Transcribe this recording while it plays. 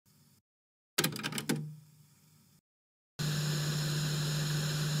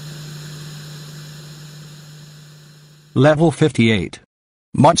Level 58.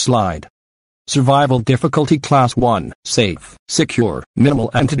 Mudslide. Survival difficulty Class 1, Safe, Secure, Minimal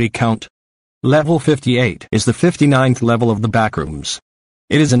Entity Count. Level 58 is the 59th level of the Backrooms.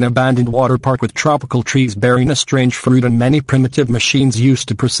 It is an abandoned water park with tropical trees bearing a strange fruit and many primitive machines used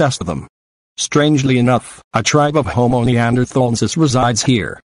to process them. Strangely enough, a tribe of Homo neanderthalensis resides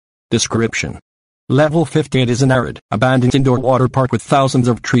here. Description: Level 58 is an arid, abandoned indoor water park with thousands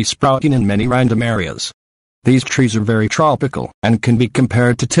of trees sprouting in many random areas. These trees are very tropical, and can be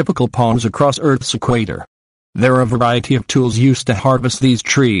compared to typical palms across Earth's equator. There are a variety of tools used to harvest these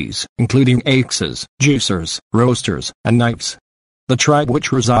trees, including axes, juicers, roasters, and knives. The tribe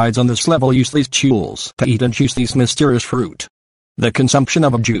which resides on this level use these tools to eat and juice these mysterious fruit. The consumption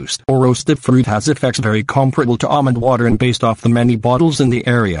of a juiced or roasted fruit has effects very comparable to almond water, and based off the many bottles in the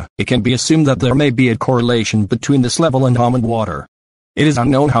area, it can be assumed that there may be a correlation between this level and almond water. It is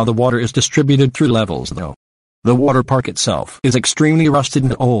unknown how the water is distributed through levels though. The water park itself is extremely rusted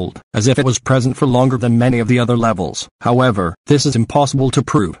and old, as if it was present for longer than many of the other levels. However, this is impossible to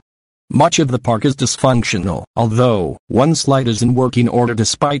prove. Much of the park is dysfunctional, although one slide is in working order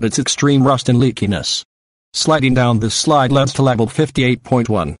despite its extreme rust and leakiness. Sliding down this slide leads to level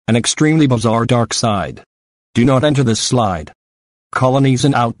 58.1, an extremely bizarre dark side. Do not enter this slide. Colonies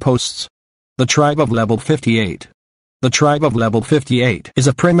and outposts. The tribe of level 58. The tribe of level 58 is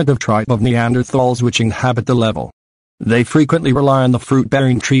a primitive tribe of Neanderthals which inhabit the level. They frequently rely on the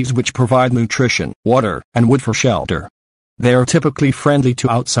fruit-bearing trees which provide nutrition, water, and wood for shelter. They are typically friendly to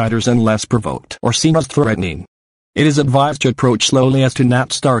outsiders and less provoked or seen as threatening. It is advised to approach slowly as to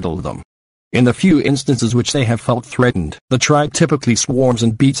not startle them. In the few instances which they have felt threatened, the tribe typically swarms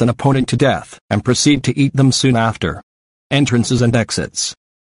and beats an opponent to death, and proceed to eat them soon after. Entrances and exits.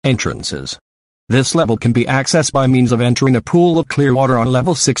 Entrances. This level can be accessed by means of entering a pool of clear water on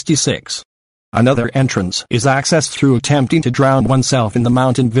level 66. Another entrance is accessed through attempting to drown oneself in the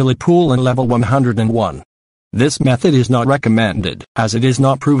mountain village pool on level 101. This method is not recommended, as it is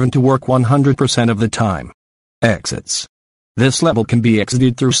not proven to work 100% of the time. Exits. This level can be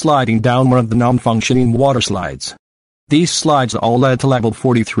exited through sliding down one of the non-functioning water slides. These slides all led to level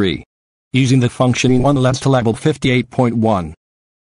 43. Using the functioning one leads to level 58.1.